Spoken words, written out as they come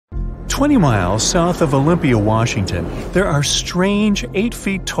20 miles south of Olympia, Washington, there are strange 8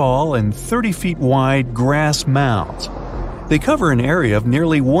 feet tall and 30 feet wide grass mounds. They cover an area of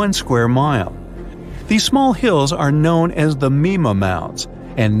nearly 1 square mile. These small hills are known as the Mima Mounds,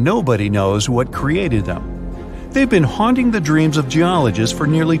 and nobody knows what created them. They've been haunting the dreams of geologists for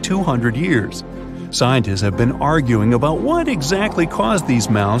nearly 200 years. Scientists have been arguing about what exactly caused these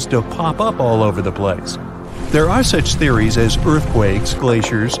mounds to pop up all over the place. There are such theories as earthquakes,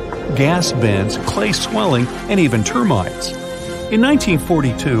 glaciers, gas vents, clay swelling, and even termites. In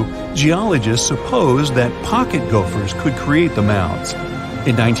 1942, geologists supposed that pocket gophers could create the mounds.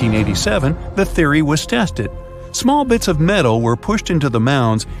 In 1987, the theory was tested. Small bits of metal were pushed into the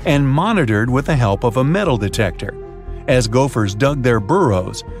mounds and monitored with the help of a metal detector. As gophers dug their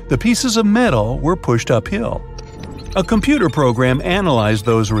burrows, the pieces of metal were pushed uphill. A computer program analyzed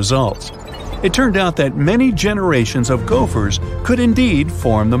those results. It turned out that many generations of gophers could indeed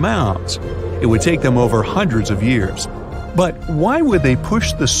form the mounds. It would take them over hundreds of years. But why would they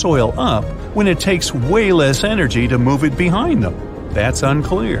push the soil up when it takes way less energy to move it behind them? That's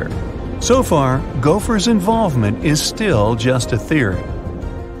unclear. So far, gophers' involvement is still just a theory.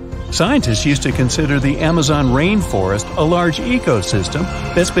 Scientists used to consider the Amazon rainforest a large ecosystem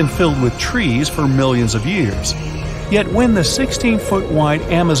that's been filled with trees for millions of years. Yet when the 16-foot-wide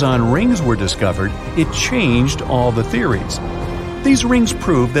Amazon rings were discovered, it changed all the theories. These rings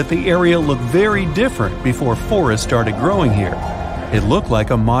proved that the area looked very different before forests started growing here. It looked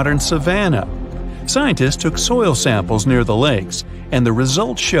like a modern savanna. Scientists took soil samples near the lakes, and the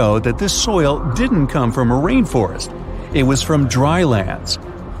results showed that this soil didn't come from a rainforest. It was from dry lands.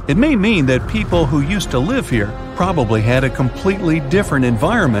 It may mean that people who used to live here probably had a completely different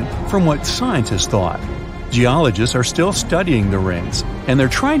environment from what scientists thought. Geologists are still studying the rings, and they're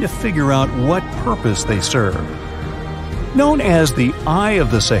trying to figure out what purpose they serve. Known as the Eye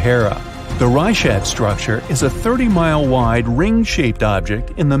of the Sahara, the Reichstadt structure is a 30-mile-wide ring-shaped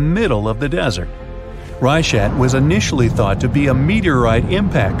object in the middle of the desert. Reichstadt was initially thought to be a meteorite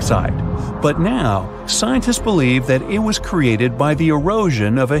impact site, but now scientists believe that it was created by the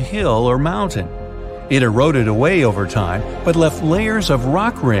erosion of a hill or mountain. It eroded away over time, but left layers of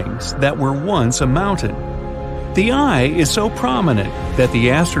rock rings that were once a mountain. The eye is so prominent that the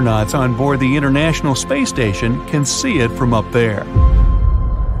astronauts on board the International Space Station can see it from up there.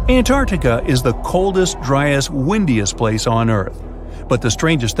 Antarctica is the coldest, driest, windiest place on Earth. But the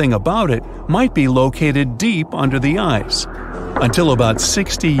strangest thing about it might be located deep under the ice. Until about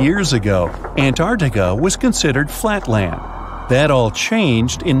 60 years ago, Antarctica was considered flat land. That all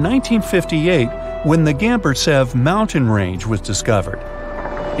changed in 1958 when the Gamburtsev mountain range was discovered.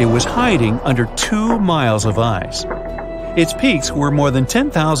 It was hiding under 2 miles of ice. Its peaks were more than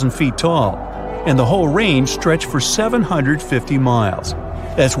 10,000 feet tall, and the whole range stretched for 750 miles.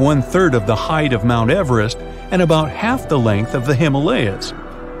 That's 1/3 of the height of Mount Everest and about half the length of the Himalayas.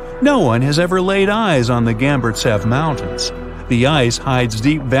 No one has ever laid eyes on the Gamburtsev Mountains. The ice hides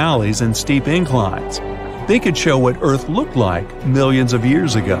deep valleys and steep inclines. They could show what Earth looked like millions of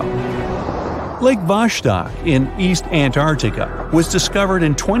years ago. Lake Vostok in East Antarctica was discovered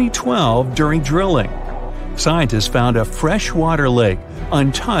in 2012 during drilling. Scientists found a freshwater lake,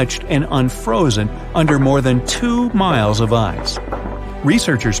 untouched and unfrozen, under more than 2 miles of ice.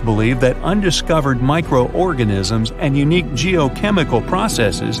 Researchers believe that undiscovered microorganisms and unique geochemical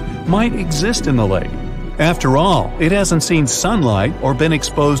processes might exist in the lake. After all, it hasn't seen sunlight or been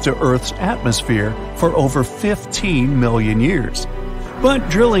exposed to Earth's atmosphere for over 15 million years.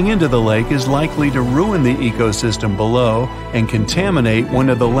 But drilling into the lake is likely to ruin the ecosystem below and contaminate one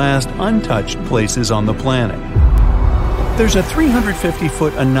of the last untouched places on the planet. There's a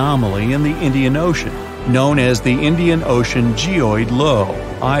 350-foot anomaly in the Indian Ocean, known as the Indian Ocean Geoid Low,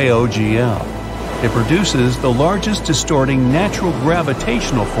 IOGL. It produces the largest distorting natural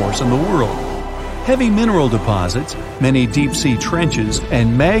gravitational force in the world. Heavy mineral deposits, many deep-sea trenches,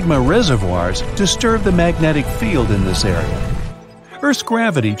 and magma reservoirs disturb the magnetic field in this area. Earth's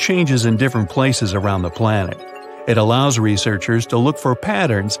gravity changes in different places around the planet. It allows researchers to look for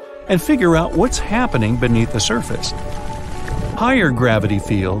patterns and figure out what's happening beneath the surface. Higher gravity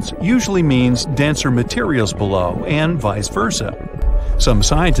fields usually means denser materials below, and vice versa. Some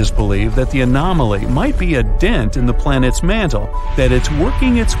scientists believe that the anomaly might be a dent in the planet's mantle, that it's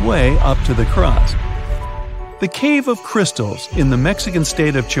working its way up to the crust. The Cave of Crystals in the Mexican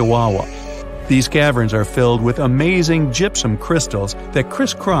state of Chihuahua. These caverns are filled with amazing gypsum crystals that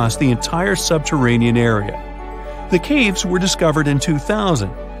crisscross the entire subterranean area. The caves were discovered in 2000,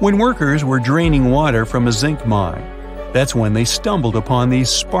 when workers were draining water from a zinc mine. That's when they stumbled upon these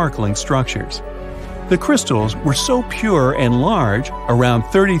sparkling structures. The crystals were so pure and large, around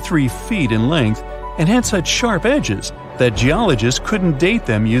 33 feet in length, and had such sharp edges that geologists couldn't date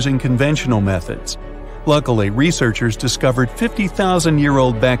them using conventional methods. Luckily, researchers discovered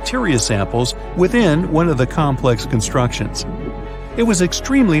 50,000-year-old bacteria samples within one of the complex constructions. It was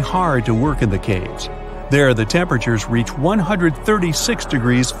extremely hard to work in the caves. There, the temperatures reached 136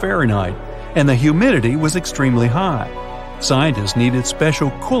 degrees Fahrenheit, and the humidity was extremely high. Scientists needed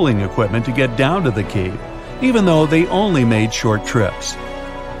special cooling equipment to get down to the cave, even though they only made short trips.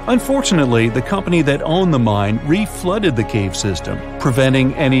 Unfortunately, the company that owned the mine re-flooded the cave system,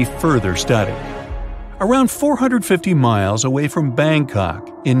 preventing any further study. Around 450 miles away from Bangkok,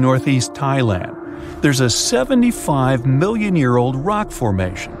 in northeast Thailand, there's a 75-million-year-old rock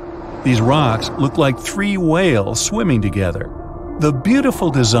formation. These rocks look like 3 whales swimming together. The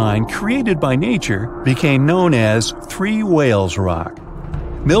beautiful design created by nature became known as 3 Whales Rock.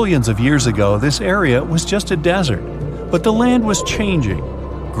 Millions of years ago, this area was just a desert, but the land was changing.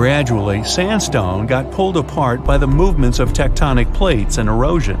 Gradually, sandstone got pulled apart by the movements of tectonic plates and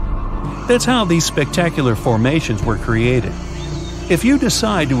erosion. That's how these spectacular formations were created. If you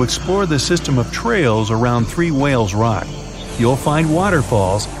decide to explore the system of trails around 3 Whales Rock, you'll find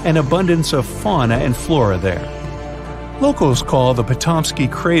waterfalls and abundance of fauna and flora there. Locals call the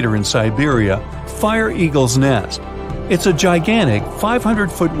Potomsky crater in Siberia Fire Eagle's Nest. It's a gigantic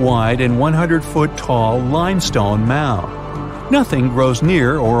 500-foot wide and 100-foot tall limestone mound. Nothing grows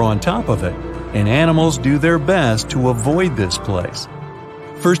near or on top of it, and animals do their best to avoid this place.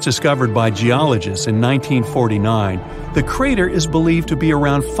 First discovered by geologists in 1949, the crater is believed to be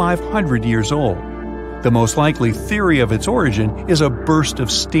around 500 years old. The most likely theory of its origin is a burst of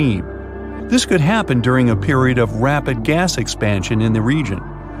steam. This could happen during a period of rapid gas expansion in the region.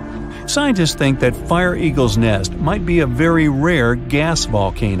 Scientists think that Fire Eagle's Nest might be a very rare gas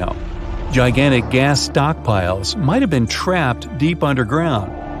volcano. Gigantic gas stockpiles might have been trapped deep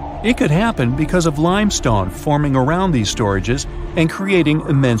underground. It could happen because of limestone forming around these storages and creating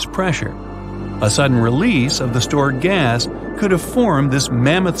immense pressure. A sudden release of the stored gas could have formed this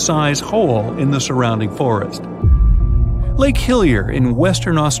mammoth-sized hole in the surrounding forest. Lake Hillier in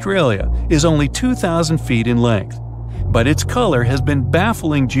Western Australia is only 2,000 feet in length, but its color has been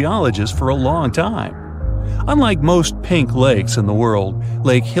baffling geologists for a long time. Unlike most pink lakes in the world,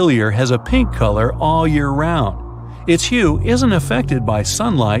 Lake Hillier has a pink color all year round. Its hue isn't affected by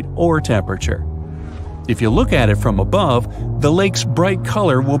sunlight or temperature. If you look at it from above, the lake's bright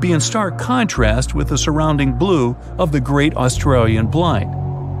color will be in stark contrast with the surrounding blue of the Great Australian Blight.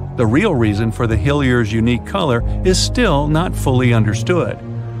 The real reason for the Hillier's unique color is still not fully understood.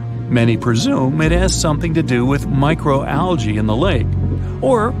 Many presume it has something to do with microalgae in the lake,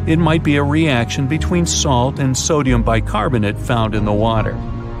 or it might be a reaction between salt and sodium bicarbonate found in the water.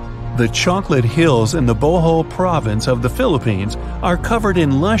 The Chocolate Hills in the Bohol province of the Philippines are covered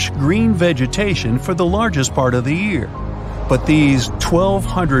in lush green vegetation for the largest part of the year. But these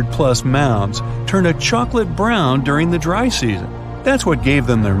 1,200-plus mounds turn a chocolate brown during the dry season. That's what gave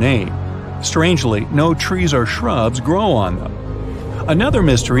them their name. Strangely, no trees or shrubs grow on them. Another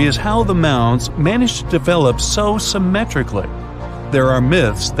mystery is how the mounds managed to develop so symmetrically. There are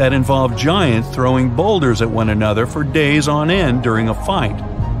myths that involve giants throwing boulders at one another for days on end during a fight.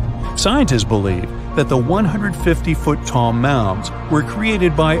 Scientists believe that the 150-foot tall mounds were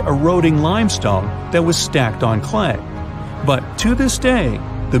created by eroding limestone that was stacked on clay. But to this day,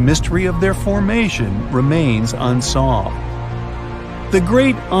 the mystery of their formation remains unsolved. The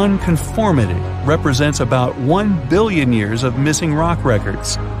Great Unconformity represents about 1 billion years of missing rock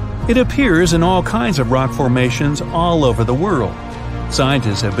records. It appears in all kinds of rock formations all over the world.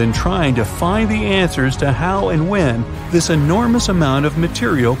 Scientists have been trying to find the answers to how and when this enormous amount of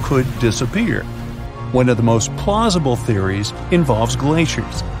material could disappear. One of the most plausible theories involves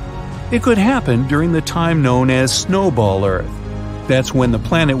glaciers. It could happen during the time known as Snowball Earth. That's when the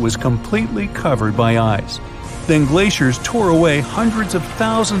planet was completely covered by ice. Then glaciers tore away hundreds of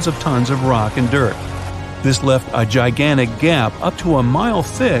thousands of tons of rock and dirt. This left a gigantic gap up to a mile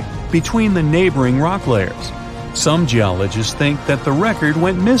thick between the neighboring rock layers. Some geologists think that the record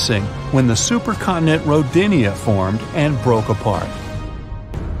went missing when the supercontinent Rodinia formed and broke apart.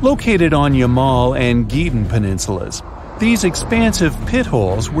 Located on Yamal and Geeden peninsulas, these expansive pit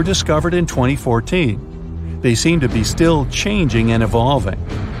holes were discovered in 2014. They seem to be still changing and evolving.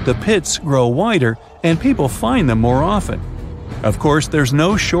 The pits grow wider and people find them more often. Of course, there's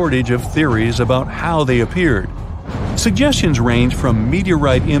no shortage of theories about how they appeared. Suggestions range from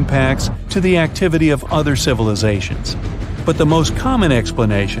meteorite impacts to the activity of other civilizations. But the most common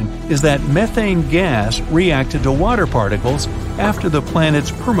explanation is that methane gas reacted to water particles after the planet's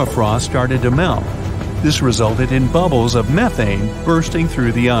permafrost started to melt. This resulted in bubbles of methane bursting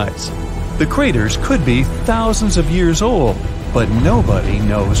through the ice. The craters could be thousands of years old, but nobody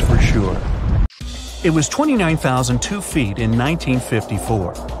knows for sure. It was 29,002 feet in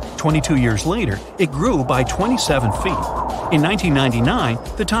 1954. 22 years later, it grew by 27 feet. In 1999,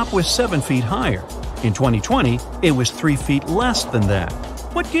 the top was 7 feet higher. In 2020, it was 3 feet less than that.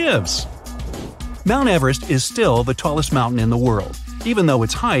 What gives? Mount Everest is still the tallest mountain in the world, even though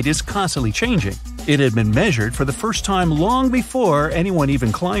its height is constantly changing. It had been measured for the first time long before anyone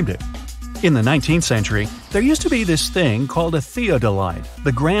even climbed it. In the 19th century, there used to be this thing called a theodolite,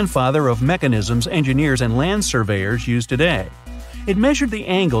 the grandfather of mechanisms engineers and land surveyors use today. It measured the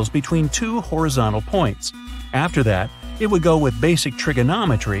angles between two horizontal points. After that, it would go with basic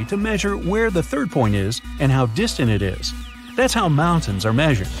trigonometry to measure where the third point is and how distant it is. That's how mountains are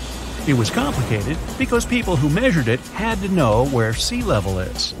measured. It was complicated because people who measured it had to know where sea level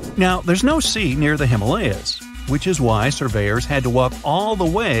is. Now, there's no sea near the Himalayas, which is why surveyors had to walk all the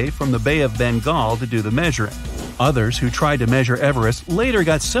way from the Bay of Bengal to do the measuring. Others who tried to measure Everest later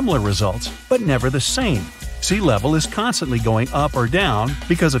got similar results, but never the same. Sea level is constantly going up or down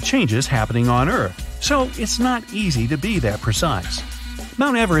because of changes happening on Earth, so it's not easy to be that precise.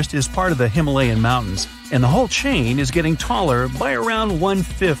 Mount Everest is part of the Himalayan mountains, and the whole chain is getting taller by around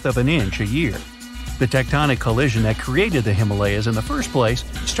 1/5 of an inch a year. The tectonic collision that created the Himalayas in the first place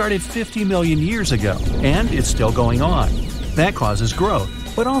started 50 million years ago, and it's still going on. That causes growth,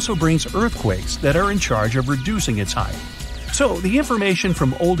 but also brings earthquakes that are in charge of reducing its height. So the information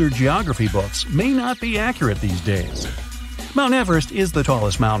from older geography books may not be accurate these days. Mount Everest is the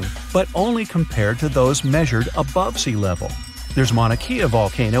tallest mountain, but only compared to those measured above sea level. There's Mauna Kea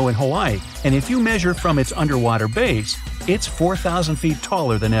volcano in Hawaii, and if you measure from its underwater base, it's 4,000 feet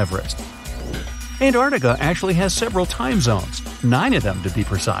taller than Everest. Antarctica actually has several time zones, 9 of them to be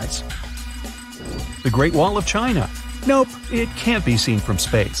precise. The Great Wall of China. Nope, it can't be seen from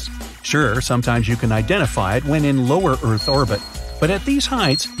space. Sure, sometimes you can identify it when in lower Earth orbit, but at these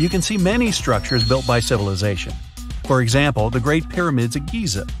heights, you can see many structures built by civilization. For example, the Great Pyramids of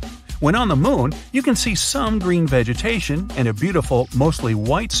Giza. When on the moon, you can see some green vegetation and a beautiful, mostly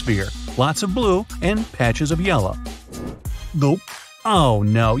white sphere, lots of blue, and patches of yellow. Nope. Oh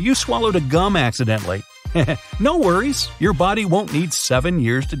no, you swallowed a gum accidentally. No worries, your body won't need 7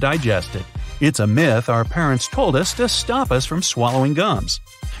 years to digest it. It's a myth our parents told us to stop us from swallowing gums.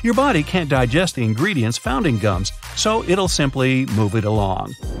 Your body can't digest the ingredients found in gums, so it'll simply move it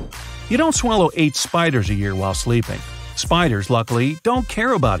along. You don't swallow 8 spiders a year while sleeping. Spiders, luckily, don't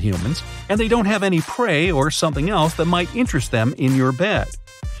care about humans, and they don't have any prey or something else that might interest them in your bed.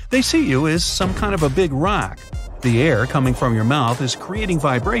 They see you as some kind of a big rock. The air coming from your mouth is creating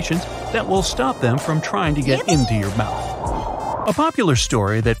vibrations that will stop them from trying to get into your mouth. A popular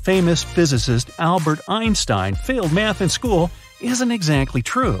story that famous physicist Albert Einstein failed math in school isn't exactly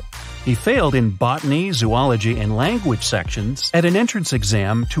true. He failed in botany, zoology, and language sections at an entrance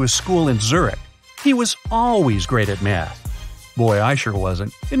exam to a school in Zurich. He was always great at math. Boy, I sure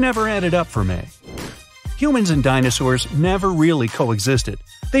wasn't. It never added up for me. Humans and dinosaurs never really coexisted.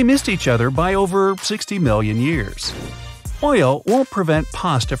 They missed each other by over 60 million years. Oil won't prevent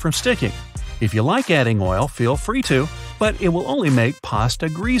pasta from sticking. If you like adding oil, feel free to, but it will only make pasta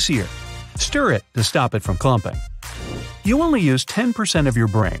greasier. Stir it to stop it from clumping. You only use 10% of your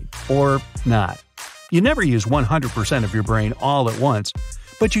brain, or not. You never use 100% of your brain all at once,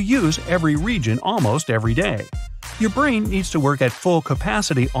 but you use every region almost every day. Your brain needs to work at full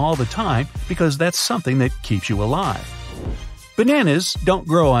capacity all the time because that's something that keeps you alive. Bananas don't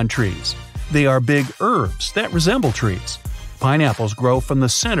grow on trees. They are big herbs that resemble trees. Pineapples grow from the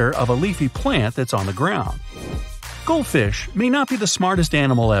center of a leafy plant that's on the ground. Goldfish may not be the smartest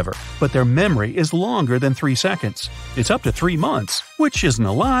animal ever, but their memory is longer than 3 seconds. It's up to 3 months, which isn't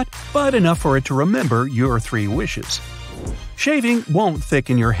a lot, but enough for it to remember your 3 wishes. Shaving won't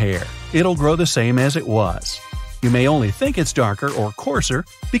thicken your hair. It'll grow the same as it was. You may only think it's darker or coarser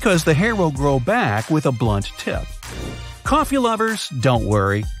because the hair will grow back with a blunt tip. Coffee lovers, don't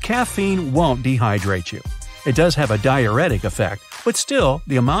worry. Caffeine won't dehydrate you. It does have a diuretic effect, but still,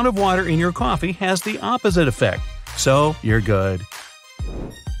 the amount of water in your coffee has the opposite effect, so you're good.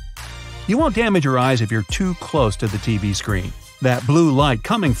 You won't damage your eyes if you're too close to the TV screen. That blue light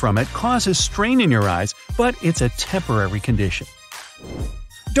coming from it causes strain in your eyes, but it's a temporary condition.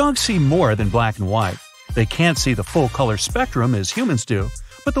 Dogs see more than black and white. They can't see the full color spectrum as humans do,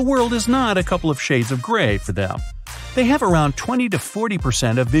 but the world is not a couple of shades of gray for them. They have around 20 to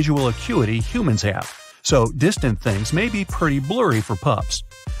 40% of visual acuity humans have, so distant things may be pretty blurry for pups.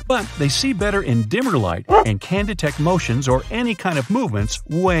 But they see better in dimmer light and can detect motions or any kind of movements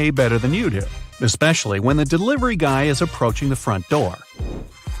way better than you do. especially when the delivery guy is approaching the front door.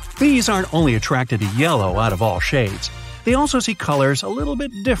 Bees aren't only attracted to yellow out of all shades, they also see colors a little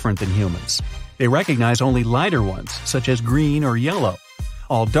bit different than humans. They recognize only lighter ones, such as green or yellow.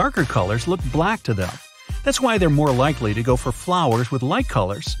 All darker colors look black to them. That's why they're more likely to go for flowers with light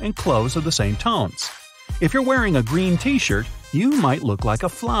colors and clothes of the same tones. If you're wearing a green t-shirt, you might look like a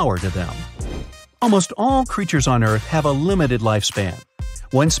flower to them. Almost all creatures on Earth have a limited lifespan.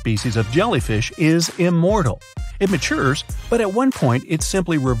 One species of jellyfish is immortal. It matures, but at one point it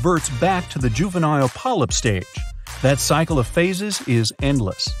simply reverts back to the juvenile polyp stage. That cycle of phases is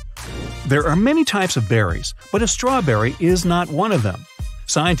endless. There are many types of berries, but a strawberry is not one of them.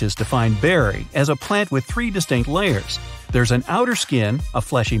 Scientists define berry as a plant with 3 distinct layers. There's an outer skin, a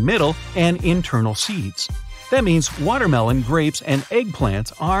fleshy middle, and internal seeds. That means watermelon, grapes, and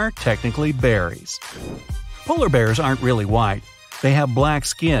eggplants are technically berries. Polar bears aren't really white. They have black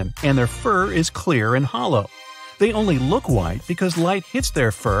skin, and their fur is clear and hollow. They only look white because light hits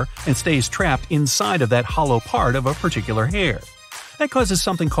their fur and stays trapped inside of that hollow part of a particular hair. That causes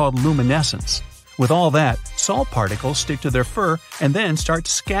something called luminescence. With all that, salt particles stick to their fur and then start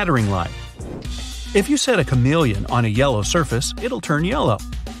scattering light. If you set a chameleon on a yellow surface, it'll turn yellow.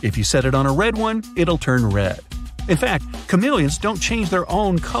 If you set it on a red one, it'll turn red. In fact, chameleons don't change their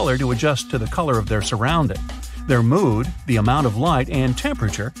own color to adjust to the color of their surrounding. Their mood, the amount of light, and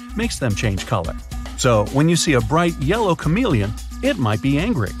temperature makes them change color. So, when you see a bright yellow chameleon, it might be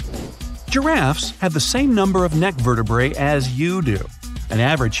angry. Giraffes have the same number of neck vertebrae as you do. An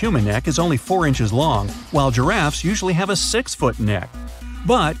average human neck is only 4 inches long, while giraffes usually have a 6-foot neck.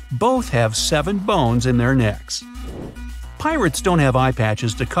 But both have 7 bones in their necks. Pirates don't have eye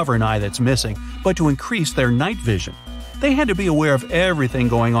patches to cover an eye that's missing, but to increase their night vision. They had to be aware of everything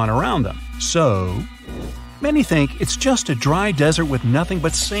going on around them. So, many think it's just a dry desert with nothing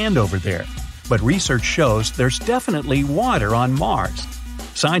but sand over there. But research shows there's definitely water on Mars.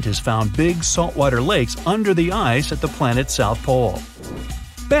 Scientists found big saltwater lakes under the ice at the planet's south pole.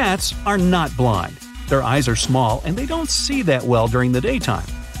 Bats are not blind. Their eyes are small and they don't see that well during the daytime,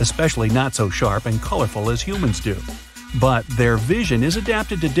 especially not so sharp and colorful as humans do. But their vision is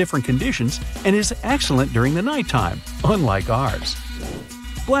adapted to different conditions and is excellent during the nighttime, unlike ours.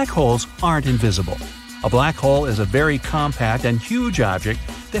 Black holes aren't invisible. A black hole is a very compact and huge object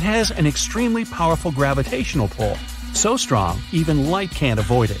that has an extremely powerful gravitational pull, so strong even light can't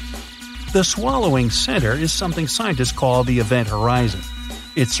avoid it. The swallowing center is something scientists call the event horizon.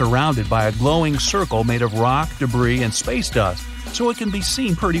 It's surrounded by a glowing circle made of rock, debris, and space dust, so it can be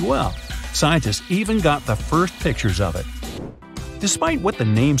seen pretty well. Scientists even got the first pictures of it. Despite what the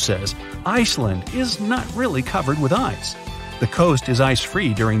name says, Iceland is not really covered with ice. The coast is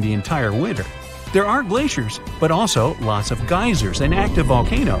ice-free during the entire winter. There are glaciers, but also lots of geysers and active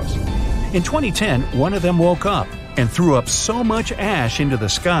volcanoes. In 2010, one of them woke up and threw up so much ash into the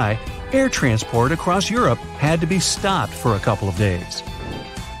sky, air transport across Europe had to be stopped for a couple of days.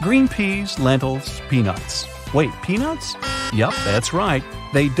 Green peas, lentils, peanuts. Wait, peanuts? Yup, that's right.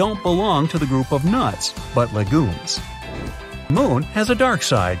 They don't belong to the group of nuts, but legumes. Moon has a dark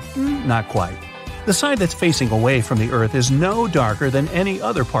side. Not quite. The side that's facing away from the Earth is no darker than any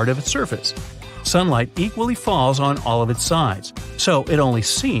other part of its surface. Sunlight equally falls on all of its sides, so it only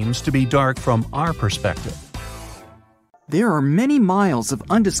seems to be dark from our perspective. There are many miles of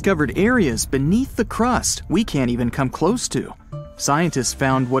undiscovered areas beneath the crust we can't even come close to. Scientists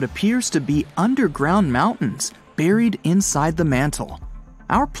found what appears to be underground mountains buried inside the mantle.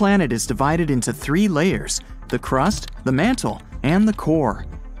 Our planet is divided into 3 layers: the crust, the mantle, and the core.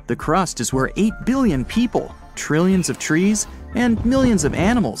 The crust is where 8 billion people, trillions of trees, and millions of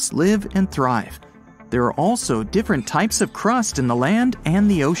animals live and thrive. There are also different types of crust in the land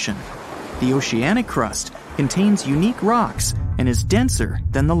and the ocean. The oceanic crust contains unique rocks and is denser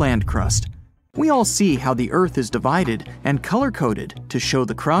than the land crust. We all see how the Earth is divided and color-coded to show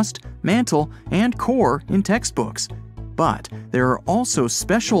the crust, mantle, and core in textbooks. But there are also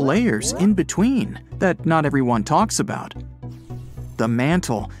special layers in between that not everyone talks about. The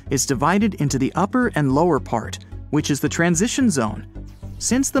mantle is divided into the upper and lower part, which is the transition zone.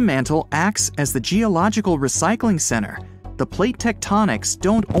 Since the mantle acts as the geological recycling center, the plate tectonics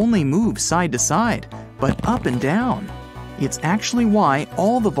don't only move side to side, but up and down. It's actually why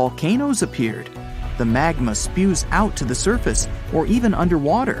all the volcanoes appeared. The magma spews out to the surface or even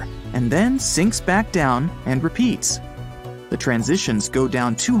underwater, and then sinks back down and repeats. The transitions go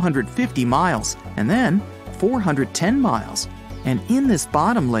down 250 miles and then 410 miles. And in this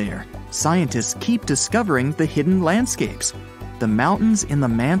bottom layer, scientists keep discovering the hidden landscapes. The mountains in the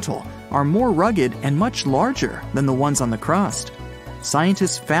mantle are more rugged and much larger than the ones on the crust.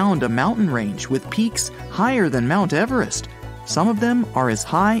 Scientists found a mountain range with peaks higher than Mount Everest. Some of them are as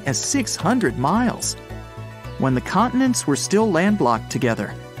high as 600 miles. When the continents were still landlocked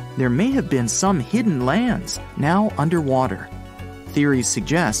together, there may have been some hidden lands now underwater. Theories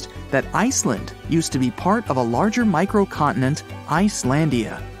suggest that Iceland used to be part of a larger microcontinent,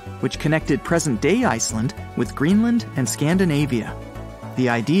 Icelandia, which connected present-day Iceland with Greenland and Scandinavia. The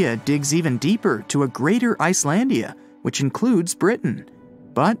idea digs even deeper to a greater Icelandia, which includes Britain.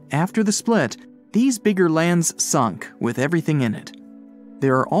 But after the split, these bigger lands sunk with everything in it.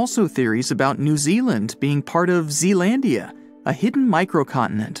 There are also theories about New Zealand being part of Zealandia, a hidden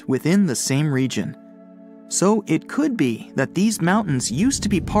microcontinent within the same region. So it could be that these mountains used to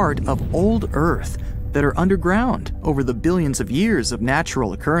be part of old Earth that are underground over the billions of years of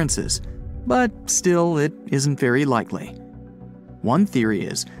natural occurrences, but still it isn't very likely. One theory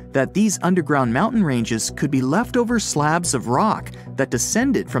is that these underground mountain ranges could be leftover slabs of rock that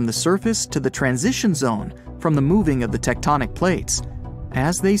descended from the surface to the transition zone from the moving of the tectonic plates.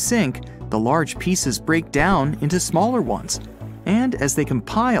 As they sink, the large pieces break down into smaller ones, and as they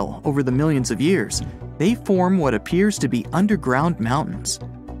compile over the millions of years, they form what appears to be underground mountains.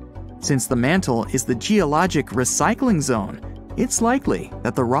 Since the mantle is the geologic recycling zone, it's likely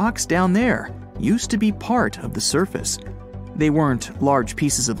that the rocks down there used to be part of the surface. They weren't large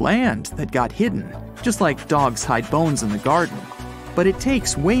pieces of land that got hidden, just like dogs hide bones in the garden, but it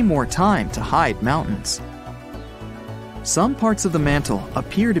takes way more time to hide mountains. Some parts of the mantle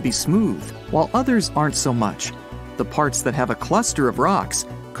appear to be smooth, while others aren't so much. The parts that have a cluster of rocks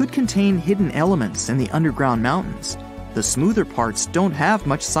could contain hidden elements in the underground mountains. The smoother parts don't have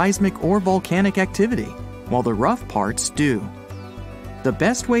much seismic or volcanic activity, while the rough parts do. The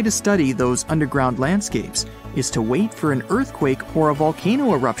best way to study those underground landscapes is to wait for an earthquake or a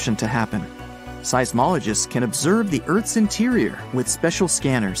volcano eruption to happen. Seismologists can observe the Earth's interior with special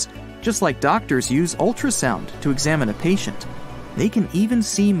scanners, just like doctors use ultrasound to examine a patient. They can even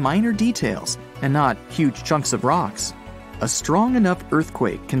see minor details and not huge chunks of rocks. A strong enough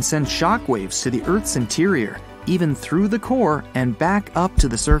earthquake can send shock waves to the Earth's interior, even through the core and back up to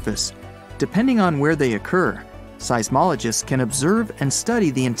the surface. Depending on where they occur, seismologists can observe and study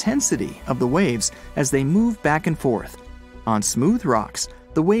the intensity of the waves as they move back and forth. On smooth rocks,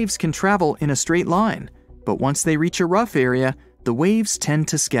 the waves can travel in a straight line, but once they reach a rough area, the waves tend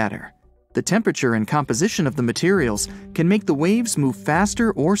to scatter. The temperature and composition of the materials can make the waves move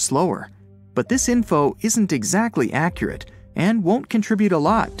faster or slower. But this info isn't exactly accurate and won't contribute a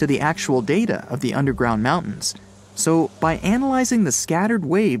lot to the actual data of the underground mountains. So by analyzing the scattered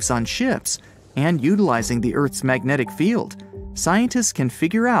waves on ships and utilizing the Earth's magnetic field, scientists can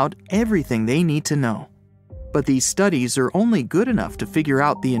figure out everything they need to know. But these studies are only good enough to figure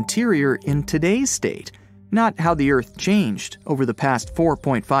out the interior in today's state, not how the Earth changed over the past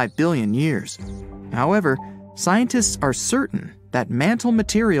 4.5 billion years. However, scientists are certain that mantle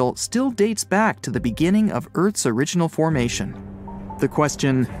material still dates back to the beginning of Earth's original formation. The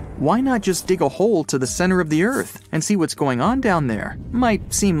question, why not just dig a hole to the center of the Earth and see what's going on down there,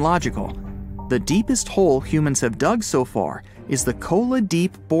 might seem logical. The deepest hole humans have dug so far is the Kola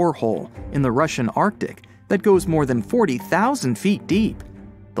Deep borehole in the Russian Arctic that goes more than 40,000 feet deep.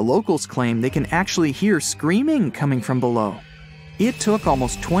 The locals claim they can actually hear screaming coming from below. It took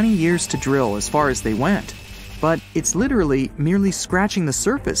almost 20 years to drill as far as they went, but it's literally merely scratching the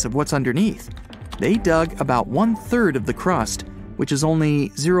surface of what's underneath. They dug about 1/3 of the crust, which is only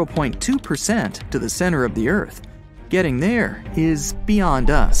 0.2% to the center of the Earth. Getting there is beyond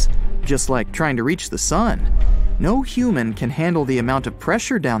us, just like trying to reach the sun. No human can handle the amount of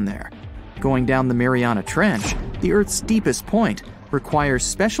pressure down there. Going down the Mariana Trench, the Earth's deepest point, requires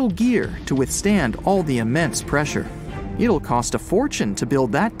special gear to withstand all the immense pressure. It'll cost a fortune to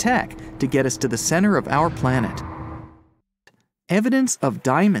build that tech to get us to the center of our planet. Evidence of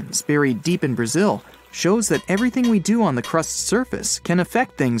diamonds buried deep in Brazil shows that everything we do on the crust's surface can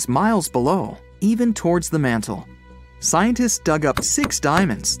affect things miles below, even towards the mantle. Scientists dug up 6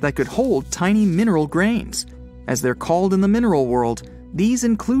 diamonds that could hold tiny mineral grains. As they're called in the mineral world, these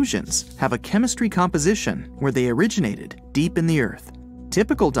inclusions have a chemistry composition where they originated deep in the Earth.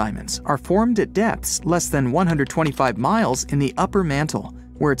 Typical diamonds are formed at depths less than 125 miles in the upper mantle,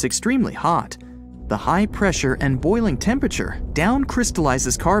 where it's extremely hot. The high pressure and boiling temperature down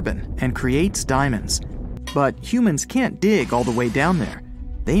crystallizes carbon and creates diamonds. But humans can't dig all the way down there.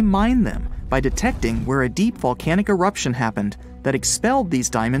 They mine them by detecting where a deep volcanic eruption happened that expelled these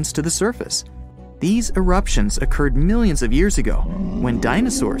diamonds to the surface. These eruptions occurred millions of years ago, when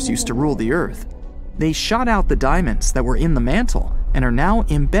dinosaurs used to rule the Earth. They shot out the diamonds that were in the mantle and are now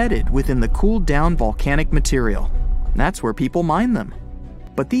embedded within the cooled down volcanic material. That's where people mine them.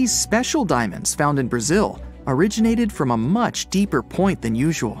 But these special diamonds found in Brazil originated from a much deeper point than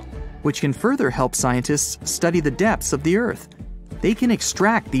usual, which can further help scientists study the depths of the Earth. They can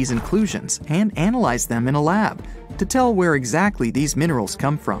extract these inclusions and analyze them in a lab to tell where exactly these minerals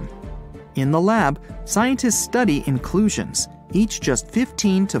come from. In the lab, scientists study inclusions, each just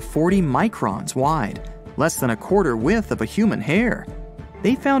 15 to 40 microns wide, less than a quarter width of a human hair.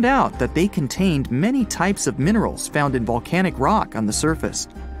 They found out that they contained many types of minerals found in volcanic rock on the surface.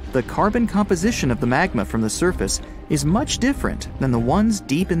 The carbon composition of the magma from the surface is much different than the ones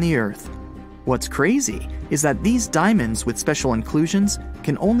deep in the Earth. What's crazy is that these diamonds with special inclusions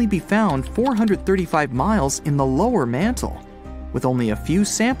can only be found 435 miles in the lower mantle. With only a few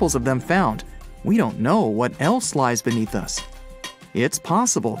samples of them found, we don't know what else lies beneath us. It's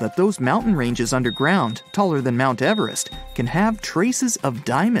possible that those mountain ranges underground, taller than Mount Everest, can have traces of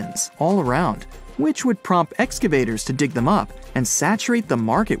diamonds all around, which would prompt excavators to dig them up and saturate the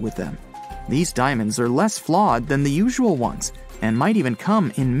market with them. These diamonds are less flawed than the usual ones and might even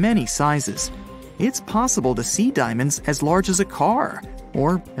come in many sizes. It's possible to see diamonds as large as a car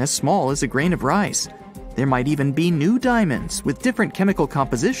or as small as a grain of rice. There might even be new diamonds with different chemical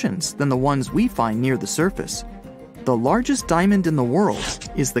compositions than the ones we find near the surface. The largest diamond in the world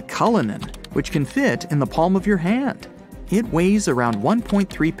is the Cullinan, which can fit in the palm of your hand. It weighs around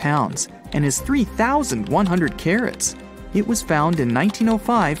 1.3 pounds and is 3,100 carats. It was found in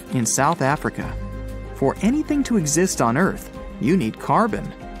 1905 in South Africa. For anything to exist on Earth, you need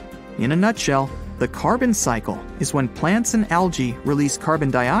carbon. In a nutshell, the carbon cycle is when plants and algae release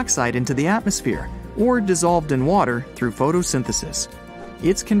carbon dioxide into the atmosphere or dissolved in water through photosynthesis.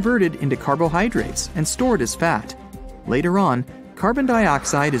 It's converted into carbohydrates and stored as fat. Later on, carbon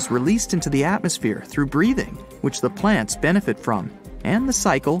dioxide is released into the atmosphere through breathing, which the plants benefit from, and the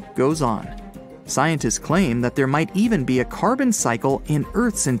cycle goes on. Scientists claim that there might even be a carbon cycle in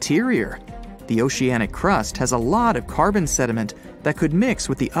Earth's interior. The oceanic crust has a lot of carbon sediment that could mix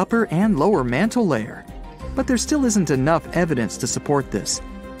with the upper and lower mantle layer. But there still isn't enough evidence to support this.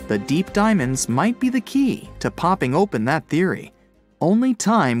 The deep diamonds might be the key to popping open that theory. Only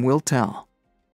time will tell.